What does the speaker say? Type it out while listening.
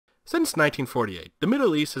Since 1948, the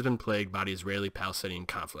Middle East has been plagued by the Israeli-Palestinian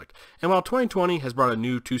conflict, and while 2020 has brought a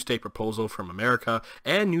new two-state proposal from America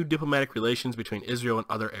and new diplomatic relations between Israel and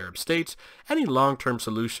other Arab states, any long-term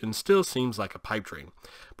solution still seems like a pipe dream.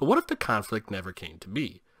 But what if the conflict never came to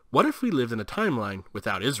be? What if we lived in a timeline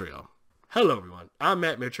without Israel? Hello everyone, I'm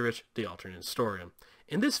Matt Mitrovic, the alternate historian.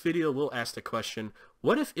 In this video, we'll ask the question,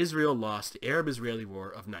 what if Israel lost the Arab-Israeli War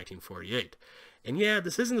of 1948? And yeah,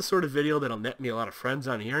 this isn't the sort of video that'll net me a lot of friends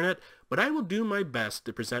on the internet, but I will do my best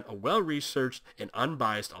to present a well-researched and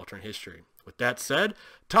unbiased alternate history. With that said,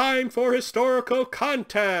 time for historical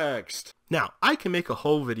context! Now, I can make a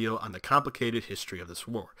whole video on the complicated history of this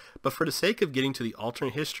war, but for the sake of getting to the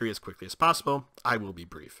alternate history as quickly as possible, I will be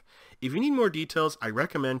brief. If you need more details, I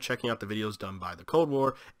recommend checking out the videos done by the Cold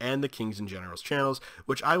War and the Kings and Generals channels,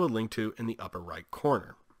 which I will link to in the upper right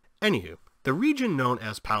corner. Anywho, the region known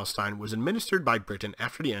as Palestine was administered by Britain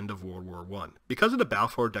after the end of World War I. Because of the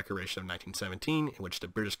Balfour Declaration of 1917, in which the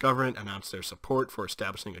British government announced their support for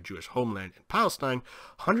establishing a Jewish homeland in Palestine,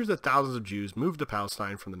 hundreds of thousands of Jews moved to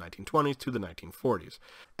Palestine from the 1920s to the 1940s.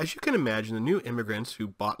 As you can imagine, the new immigrants who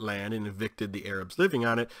bought land and evicted the Arabs living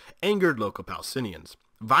on it angered local Palestinians.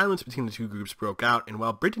 Violence between the two groups broke out, and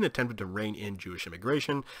while Britain attempted to rein in Jewish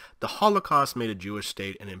immigration, the Holocaust made a Jewish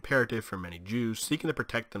state an imperative for many Jews seeking to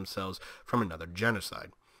protect themselves from another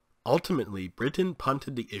genocide. Ultimately, Britain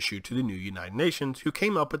punted the issue to the new United Nations, who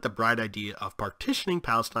came up with the bright idea of partitioning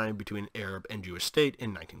Palestine between an Arab and Jewish state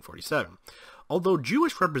in 1947. Although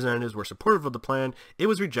Jewish representatives were supportive of the plan, it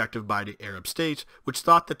was rejected by the Arab states, which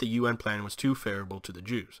thought that the UN plan was too favorable to the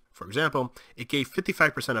Jews. For example, it gave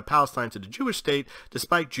 55% of Palestine to the Jewish state,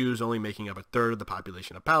 despite Jews only making up a third of the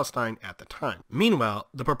population of Palestine at the time. Meanwhile,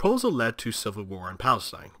 the proposal led to civil war in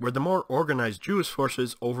Palestine, where the more organized Jewish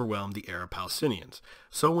forces overwhelmed the Arab Palestinians.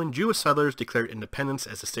 So when Jewish settlers declared independence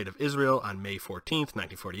as the State of Israel on May 14,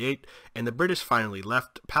 1948, and the British finally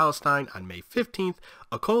left Palestine on May 15th,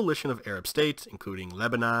 a coalition of Arab states, including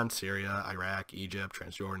Lebanon, Syria, Iraq, Egypt,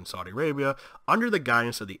 Transjordan, and Saudi Arabia, under the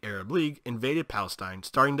guidance of the Arab League, invaded Palestine,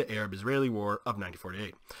 starting the Arab-Israeli War of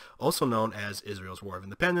 1948, also known as Israel's War of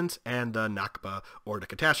Independence and the Nakba, or the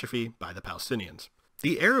catastrophe, by the Palestinians.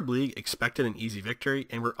 The Arab League expected an easy victory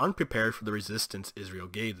and were unprepared for the resistance Israel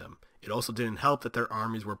gave them. It also didn't help that their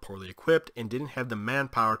armies were poorly equipped and didn't have the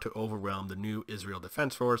manpower to overwhelm the new Israel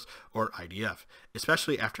Defense Force, or IDF,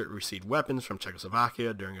 especially after it received weapons from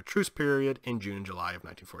Czechoslovakia during a truce period in June and July of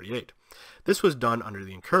 1948. This was done under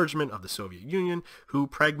the encouragement of the Soviet Union, who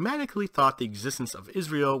pragmatically thought the existence of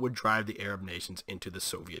Israel would drive the Arab nations into the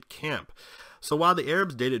Soviet camp. So while the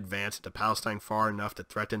Arabs did advance into Palestine far enough to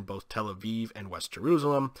threaten both Tel Aviv and West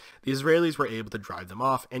Jerusalem, the Israelis were able to drive them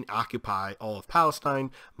off and occupy all of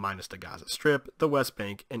Palestine, minus the Gaza Strip, the West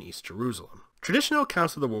Bank, and East Jerusalem. Traditional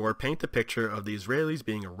accounts of the war paint the picture of the Israelis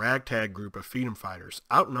being a ragtag group of freedom fighters,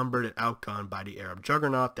 outnumbered and outgunned by the Arab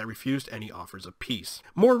juggernaut that refused any offers of peace.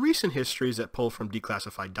 More recent histories that pull from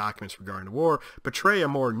declassified documents regarding the war portray a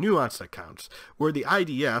more nuanced account, where the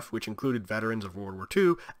IDF, which included veterans of World War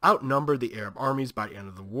II, outnumbered the Arab armies by the end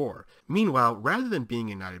of the war. Meanwhile, rather than being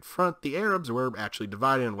a united front, the Arabs were actually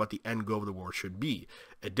divided on what the end goal of the war should be.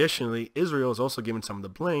 Additionally, Israel is also given some of the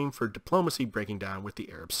blame for diplomacy breaking down with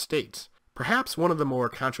the Arab states. Perhaps one of the more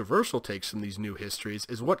controversial takes from these new histories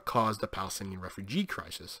is what caused the Palestinian refugee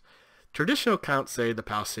crisis. Traditional accounts say the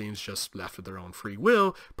Palestinians just left of their own free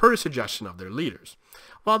will, per the suggestion of their leaders.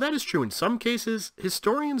 While that is true in some cases,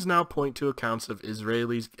 historians now point to accounts of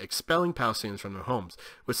Israelis expelling Palestinians from their homes,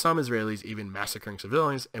 with some Israelis even massacring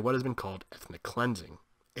civilians in what has been called ethnic cleansing.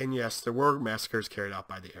 And yes, there were massacres carried out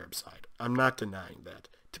by the Arab side. I'm not denying that.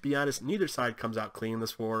 To be honest, neither side comes out clean in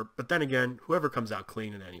this war, but then again, whoever comes out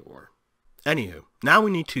clean in any war. Anywho, now we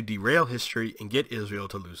need to derail history and get Israel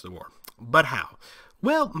to lose the war. But how?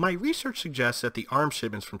 Well, my research suggests that the arms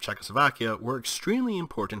shipments from Czechoslovakia were extremely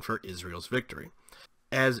important for Israel's victory.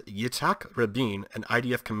 As Yitzhak Rabin, an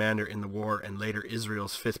IDF commander in the war and later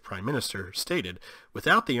Israel's 5th prime minister, stated,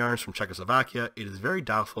 without the arms from Czechoslovakia, it is very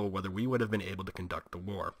doubtful whether we would have been able to conduct the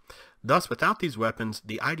war. Thus, without these weapons,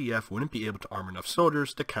 the IDF wouldn't be able to arm enough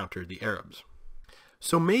soldiers to counter the Arabs.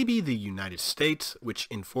 So maybe the United States, which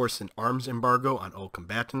enforced an arms embargo on all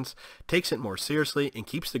combatants, takes it more seriously and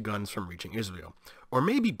keeps the guns from reaching Israel. Or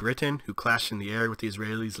maybe Britain, who clashed in the air with the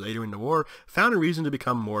Israelis later in the war, found a reason to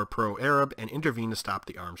become more pro-Arab and intervene to stop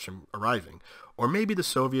the arms from arriving. Or maybe the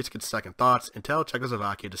Soviets get second thoughts and tell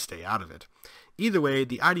Czechoslovakia to stay out of it. Either way,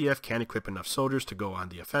 the IDF can't equip enough soldiers to go on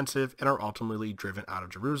the offensive and are ultimately driven out of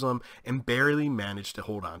Jerusalem and barely manage to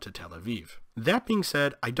hold on to Tel Aviv. That being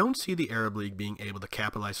said, I don't see the Arab League being able to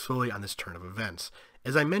capitalize fully on this turn of events.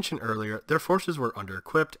 As I mentioned earlier, their forces were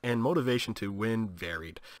under-equipped and motivation to win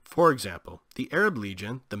varied. For example, the Arab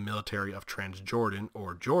Legion, the military of Transjordan,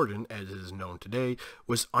 or Jordan as it is known today,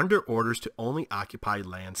 was under orders to only occupy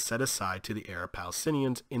land set aside to the Arab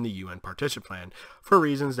Palestinians in the UN partition plan for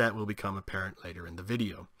reasons that will become apparent later in the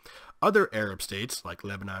video. Other Arab states, like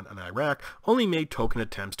Lebanon and Iraq, only made token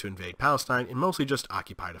attempts to invade Palestine and mostly just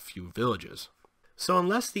occupied a few villages. So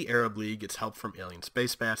unless the Arab League gets help from alien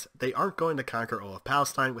space bats, they aren't going to conquer all of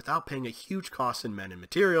Palestine without paying a huge cost in men and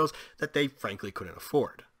materials that they frankly couldn't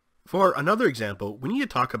afford. For another example, we need to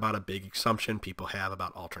talk about a big assumption people have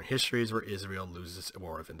about alternate histories where Israel loses its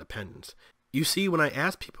war of independence. You see, when I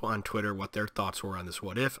asked people on Twitter what their thoughts were on this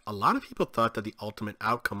what if, a lot of people thought that the ultimate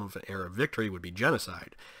outcome of an Arab victory would be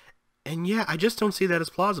genocide. And yeah, I just don't see that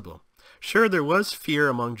as plausible. Sure, there was fear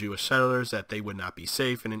among Jewish settlers that they would not be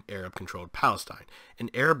safe in an Arab-controlled Palestine,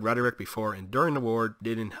 and Arab rhetoric before and during the war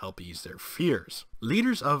didn't help ease their fears.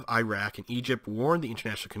 Leaders of Iraq and Egypt warned the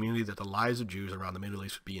international community that the lives of Jews around the Middle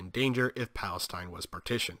East would be in danger if Palestine was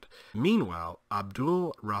partitioned. Meanwhile,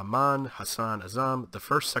 Abdul Rahman Hassan Azzam, the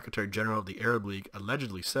first Secretary General of the Arab League,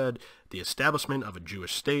 allegedly said the establishment of a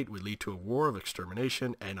Jewish state would lead to a war of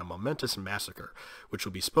extermination and a momentous massacre, which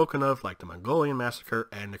will be spoken of like the Mongolian Massacre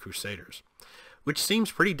and the Crusaders. Which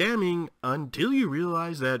seems pretty damning until you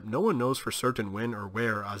realize that no one knows for certain when or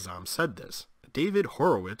where Azzam said this. David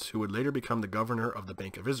Horowitz, who would later become the governor of the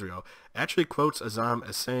Bank of Israel, actually quotes Azzam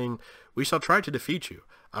as saying, "We shall try to defeat you.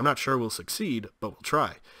 I'm not sure we'll succeed, but we'll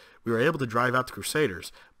try. We were able to drive out the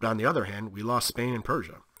Crusaders, but on the other hand, we lost Spain and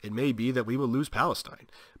Persia. It may be that we will lose Palestine,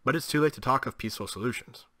 but it's too late to talk of peaceful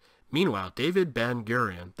solutions." Meanwhile, David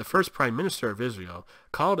Ben-Gurion, the first prime minister of Israel,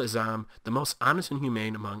 called Azzam the most honest and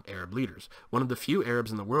humane among Arab leaders, one of the few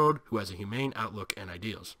Arabs in the world who has a humane outlook and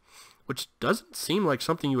ideals. Which doesn't seem like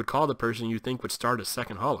something you would call the person you think would start a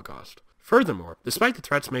second Holocaust. Furthermore, despite the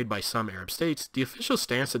threats made by some Arab states, the official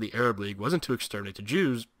stance of the Arab League wasn't to exterminate the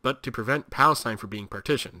Jews, but to prevent Palestine from being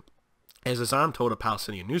partitioned. As Azzam told a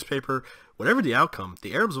Palestinian newspaper, whatever the outcome,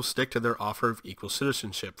 the Arabs will stick to their offer of equal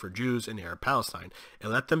citizenship for Jews in Arab Palestine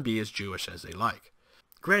and let them be as Jewish as they like.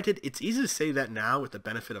 Granted, it's easy to say that now with the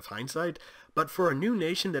benefit of hindsight, but for a new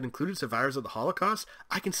nation that included survivors of the Holocaust,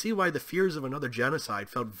 I can see why the fears of another genocide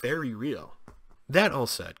felt very real. That all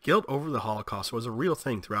said, guilt over the Holocaust was a real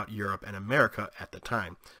thing throughout Europe and America at the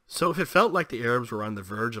time. So if it felt like the Arabs were on the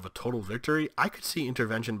verge of a total victory, I could see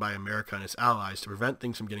intervention by America and its allies to prevent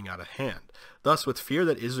things from getting out of hand. Thus, with fear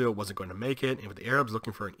that Israel wasn't going to make it, and with the Arabs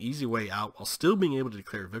looking for an easy way out while still being able to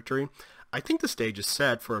declare victory, I think the stage is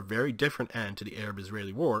set for a very different end to the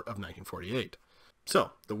Arab-Israeli War of 1948.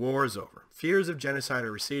 So, the war is over. Fears of genocide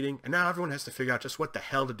are receding, and now everyone has to figure out just what the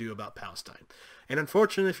hell to do about Palestine. And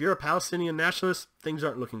unfortunately, if you're a Palestinian nationalist, things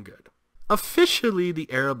aren't looking good. Officially,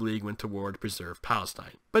 the Arab League went to war to preserve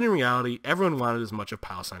Palestine, but in reality, everyone wanted as much of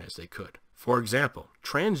Palestine as they could. For example,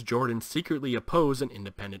 Transjordan secretly opposed an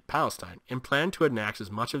independent Palestine and planned to annex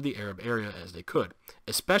as much of the Arab area as they could,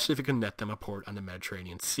 especially if it could net them a port on the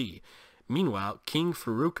Mediterranean Sea. Meanwhile, King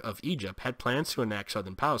Farouk of Egypt had plans to annex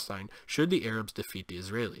southern Palestine should the Arabs defeat the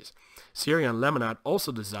Israelis. Syria and Lebanon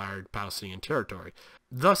also desired Palestinian territory.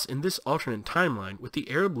 Thus, in this alternate timeline, with the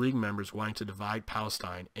Arab League members wanting to divide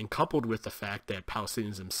Palestine, and coupled with the fact that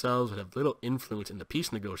Palestinians themselves would have little influence in the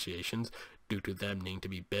peace negotiations due to them needing to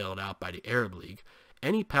be bailed out by the Arab League,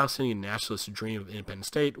 any Palestinian nationalist dream of an independent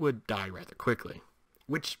state would die rather quickly.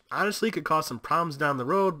 Which honestly could cause some problems down the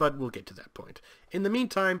road, but we'll get to that point. In the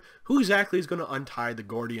meantime, who exactly is going to untie the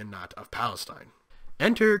Gordian knot of Palestine?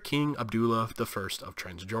 Enter King Abdullah I of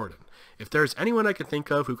Transjordan. If there's anyone I could think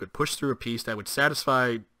of who could push through a peace that would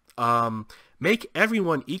satisfy, make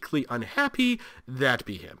everyone equally unhappy, that'd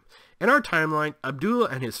be him. In our timeline, Abdullah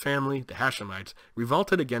and his family, the Hashemites,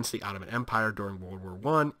 revolted against the Ottoman Empire during World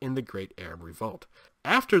War I in the Great Arab Revolt.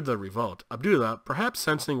 After the revolt, Abdullah, perhaps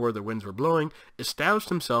sensing where the winds were blowing, established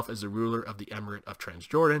himself as the ruler of the Emirate of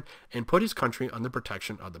Transjordan and put his country under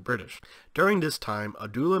protection of the British. During this time,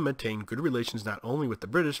 Abdullah maintained good relations not only with the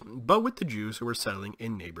British, but with the Jews who were settling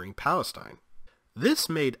in neighboring Palestine. This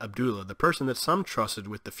made Abdullah the person that some trusted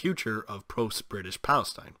with the future of post-British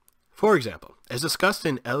Palestine. For example, as discussed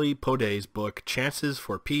in Elie Podeh's book Chances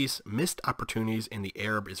for Peace, Missed Opportunities in the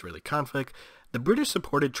Arab-Israeli Conflict, the British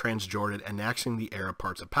supported Transjordan annexing the Arab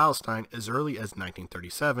parts of Palestine as early as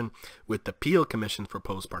 1937 with the Peel Commission's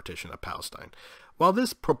proposed partition of Palestine. While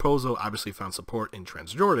this proposal obviously found support in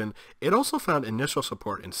Transjordan, it also found initial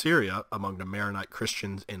support in Syria among the Maronite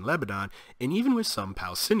Christians in Lebanon and even with some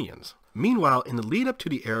Palestinians. Meanwhile, in the lead-up to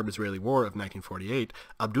the Arab-Israeli War of 1948,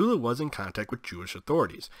 Abdullah was in contact with Jewish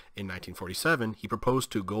authorities. In 1947, he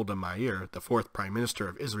proposed to Golda Meir, the fourth Prime Minister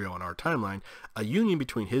of Israel in our timeline, a union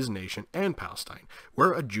between his nation and Palestine,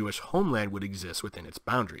 where a Jewish homeland would exist within its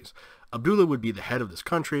boundaries. Abdullah would be the head of this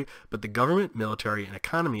country, but the government, military, and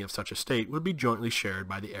economy of such a state would be jointly shared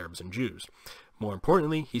by the Arabs and Jews. More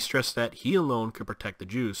importantly, he stressed that he alone could protect the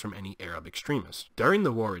Jews from any Arab extremists. During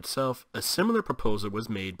the war itself, a similar proposal was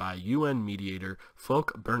made by UN mediator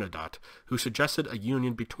Folke Bernadotte, who suggested a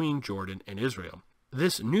union between Jordan and Israel.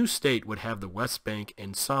 This new state would have the West Bank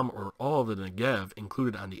and some or all of the Negev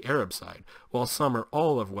included on the Arab side, while some or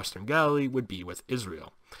all of Western Galilee would be with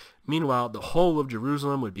Israel. Meanwhile, the whole of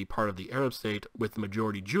Jerusalem would be part of the Arab state, with the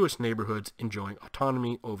majority Jewish neighborhoods enjoying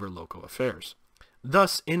autonomy over local affairs.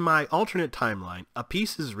 Thus, in my alternate timeline, a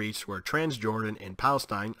peace is reached where Transjordan and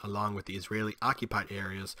Palestine, along with the Israeli-occupied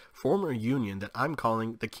areas, form a union that I'm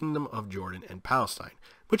calling the Kingdom of Jordan and Palestine,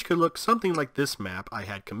 which could look something like this map I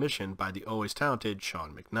had commissioned by the always talented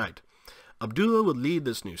Sean McKnight. Abdullah would lead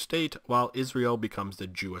this new state, while Israel becomes the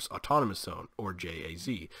Jewish Autonomous Zone, or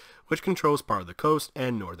JAZ, which controls part of the coast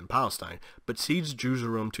and northern Palestine, but cedes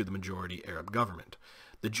Jerusalem to the majority Arab government.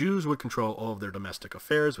 The Jews would control all of their domestic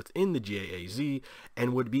affairs within the JAZ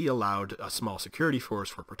and would be allowed a small security force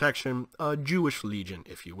for protection, a Jewish legion,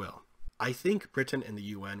 if you will. I think Britain and the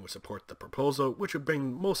UN would support the proposal, which would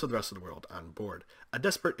bring most of the rest of the world on board. A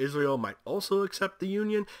desperate Israel might also accept the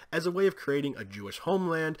union as a way of creating a Jewish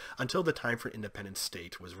homeland until the time for an independent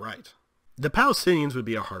state was right. The Palestinians would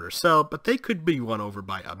be a harder sell, but they could be won over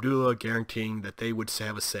by Abdullah, guaranteeing that they would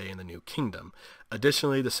have a say in the new kingdom.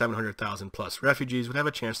 Additionally, the 700,000 plus refugees would have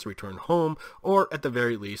a chance to return home, or at the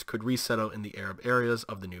very least could resettle in the Arab areas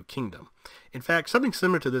of the new kingdom. In fact, something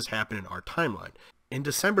similar to this happened in our timeline. In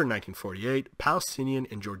December 1948, Palestinian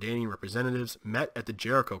and Jordanian representatives met at the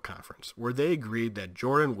Jericho Conference, where they agreed that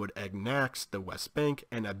Jordan would annex the West Bank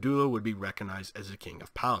and Abdullah would be recognized as the king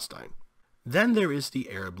of Palestine. Then there is the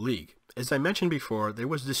Arab League. As I mentioned before, there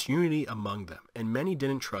was disunity among them, and many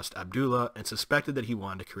didn't trust Abdullah and suspected that he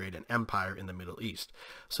wanted to create an empire in the Middle East.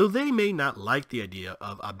 So they may not like the idea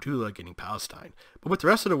of Abdullah getting Palestine, but with the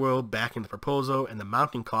rest of the world backing the proposal and the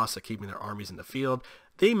mounting costs of keeping their armies in the field,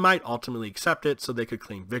 they might ultimately accept it so they could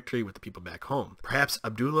claim victory with the people back home. Perhaps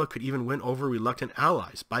Abdullah could even win over reluctant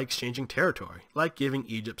allies by exchanging territory, like giving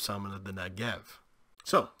Egypt some of the Negev.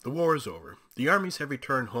 So, the war is over. The armies have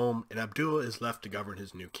returned home, and Abdullah is left to govern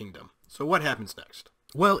his new kingdom. So what happens next?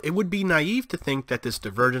 Well, it would be naive to think that this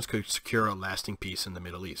divergence could secure a lasting peace in the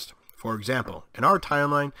Middle East. For example, in our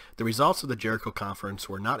timeline, the results of the Jericho Conference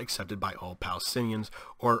were not accepted by all Palestinians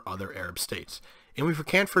or other Arab states. And we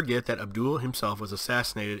can't forget that Abdullah himself was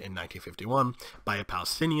assassinated in 1951 by a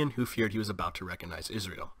Palestinian who feared he was about to recognize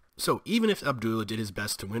Israel. So even if Abdullah did his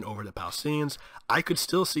best to win over the Palestinians, I could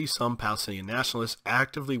still see some Palestinian nationalists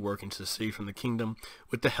actively working to secede from the kingdom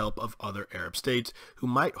with the help of other Arab states who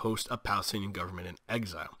might host a Palestinian government in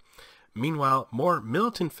exile. Meanwhile, more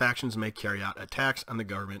militant factions may carry out attacks on the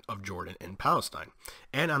government of Jordan and Palestine,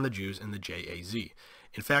 and on the Jews in the JAZ.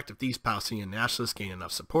 In fact, if these Palestinian nationalists gain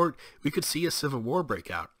enough support, we could see a civil war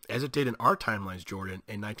break out, as it did in our timeline's Jordan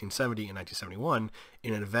in 1970 and 1971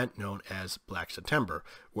 in an event known as Black September,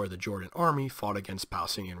 where the Jordan army fought against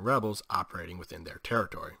Palestinian rebels operating within their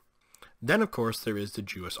territory. Then, of course, there is the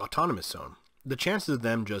Jewish Autonomous Zone. The chances of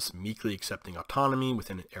them just meekly accepting autonomy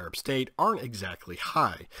within an Arab state aren't exactly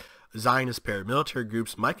high. Zionist paramilitary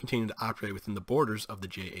groups might continue to operate within the borders of the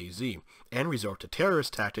JAZ and resort to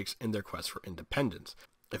terrorist tactics in their quest for independence.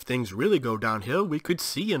 If things really go downhill, we could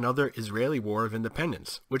see another Israeli War of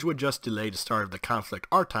Independence, which would just delay the start of the conflict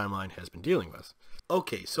our timeline has been dealing with.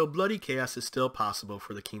 Okay, so bloody chaos is still possible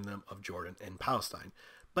for the Kingdom of Jordan and Palestine,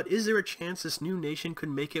 but is there a chance this new nation could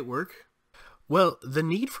make it work? Well, the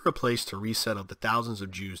need for a place to resettle the thousands of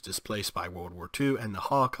Jews displaced by World War II and the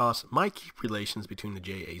Holocaust might keep relations between the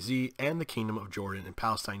JAZ and the Kingdom of Jordan and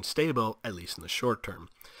Palestine stable, at least in the short term.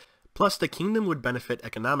 Plus, the kingdom would benefit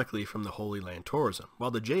economically from the Holy Land tourism, while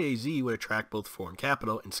the JAZ would attract both foreign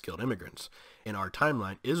capital and skilled immigrants. In our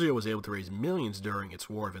timeline, Israel was able to raise millions during its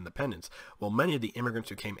War of Independence, while many of the immigrants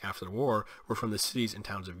who came after the war were from the cities and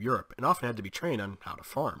towns of Europe and often had to be trained on how to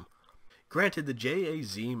farm. Granted, the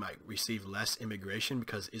JAZ might receive less immigration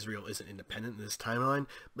because Israel isn't independent in this timeline,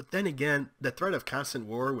 but then again, the threat of constant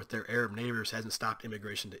war with their Arab neighbors hasn't stopped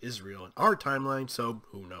immigration to Israel in our timeline, so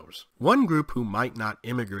who knows. One group who might not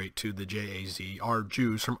immigrate to the JAZ are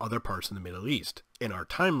Jews from other parts of the Middle East. In our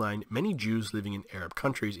timeline, many Jews living in Arab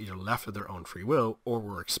countries either left of their own free will or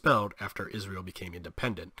were expelled after Israel became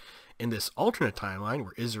independent. In this alternate timeline,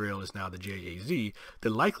 where Israel is now the JAZ, the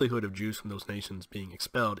likelihood of Jews from those nations being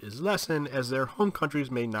expelled is lessened, as their home countries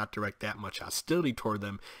may not direct that much hostility toward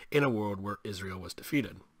them in a world where Israel was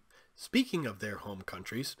defeated. Speaking of their home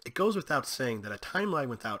countries, it goes without saying that a timeline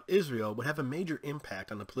without Israel would have a major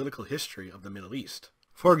impact on the political history of the Middle East.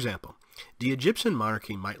 For example, the Egyptian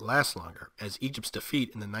monarchy might last longer, as Egypt's defeat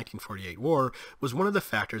in the 1948 war was one of the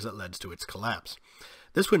factors that led to its collapse.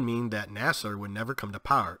 This would mean that Nasser would never come to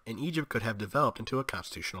power, and Egypt could have developed into a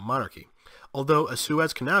constitutional monarchy. Although a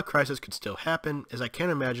Suez Canal crisis could still happen, as I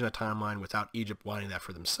can't imagine a timeline without Egypt wanting that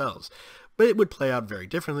for themselves, but it would play out very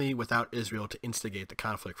differently without Israel to instigate the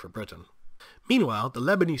conflict for Britain. Meanwhile, the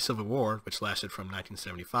Lebanese Civil War, which lasted from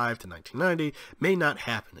 1975 to 1990, may not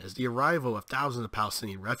happen, as the arrival of thousands of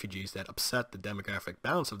Palestinian refugees that upset the demographic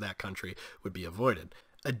balance of that country would be avoided.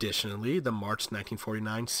 Additionally, the March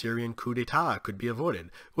 1949 Syrian coup d'etat could be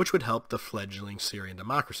avoided, which would help the fledgling Syrian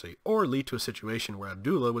democracy, or lead to a situation where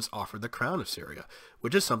Abdullah was offered the crown of Syria,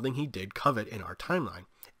 which is something he did covet in our timeline.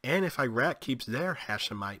 And if Iraq keeps their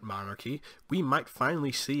Hashemite monarchy, we might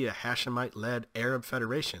finally see a Hashemite-led Arab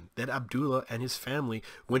federation that Abdullah and his family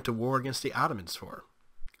went to war against the Ottomans for.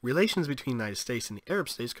 Relations between the United States and the Arab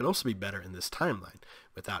states could also be better in this timeline.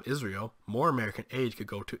 Without Israel, more American aid could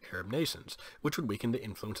go to Arab nations, which would weaken the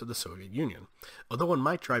influence of the Soviet Union, although one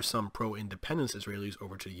might drive some pro-independence Israelis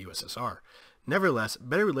over to the USSR. Nevertheless,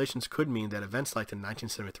 better relations could mean that events like the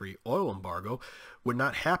 1973 oil embargo would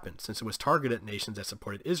not happen, since it was targeted at nations that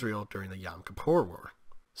supported Israel during the Yom Kippur War.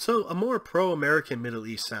 So a more pro-American Middle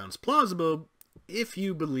East sounds plausible if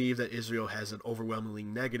you believe that Israel has an overwhelmingly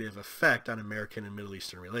negative effect on American and Middle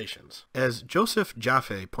Eastern relations. As Joseph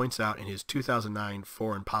Jaffe points out in his 2009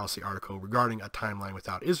 foreign policy article regarding a timeline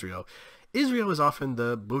without Israel, Israel is often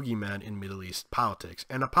the boogeyman in Middle East politics,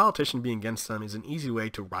 and a politician being against them is an easy way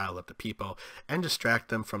to rile up the people and distract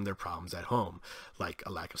them from their problems at home, like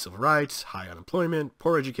a lack of civil rights, high unemployment,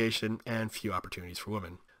 poor education, and few opportunities for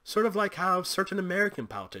women. Sort of like how certain American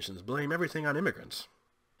politicians blame everything on immigrants.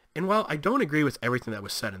 And while I don't agree with everything that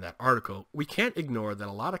was said in that article, we can't ignore that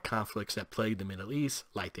a lot of conflicts that plague the Middle East,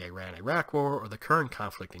 like the Iran-Iraq War or the current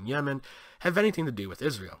conflict in Yemen, have anything to do with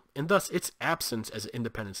Israel, and thus its absence as an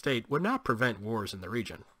independent state would not prevent wars in the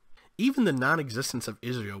region. Even the non-existence of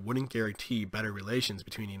Israel wouldn't guarantee better relations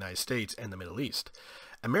between the United States and the Middle East.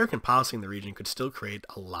 American policy in the region could still create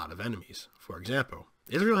a lot of enemies. For example,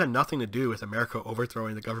 Israel had nothing to do with America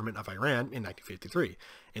overthrowing the government of Iran in 1953.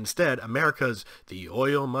 Instead, America's "the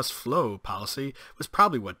oil must flow" policy was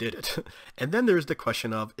probably what did it. And then there's the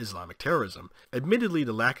question of Islamic terrorism. Admittedly,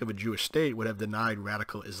 the lack of a Jewish state would have denied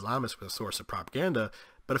radical Islamists with a source of propaganda,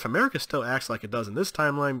 but if America still acts like it does in this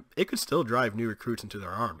timeline, it could still drive new recruits into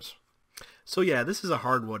their arms. So yeah, this is a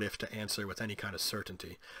hard what if to answer with any kind of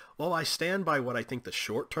certainty. While I stand by what I think the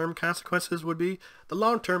short-term consequences would be, the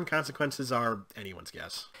long-term consequences are anyone's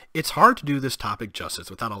guess. It's hard to do this topic justice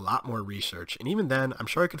without a lot more research, and even then, I'm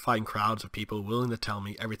sure I could find crowds of people willing to tell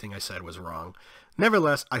me everything I said was wrong.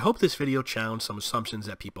 Nevertheless, I hope this video challenged some assumptions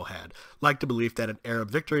that people had, like the belief that an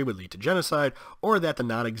Arab victory would lead to genocide, or that the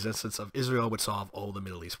non-existence of Israel would solve all the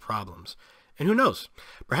Middle East problems. And who knows,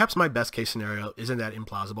 perhaps my best case scenario isn't that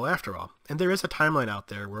implausible after all, and there is a timeline out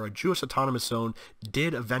there where a Jewish autonomous zone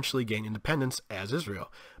did eventually gain independence as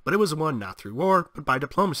Israel, but it was one not through war, but by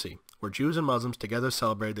diplomacy, where Jews and Muslims together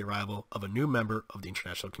celebrated the arrival of a new member of the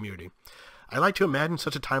international community. I like to imagine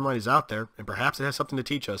such a timeline is out there, and perhaps it has something to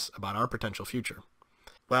teach us about our potential future.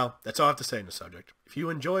 Well, that's all I have to say on the subject. If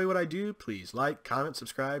you enjoy what I do, please like, comment,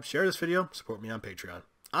 subscribe, share this video, support me on Patreon.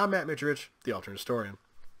 I'm Matt Mitrich, the Alternate Historian.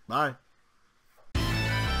 Bye.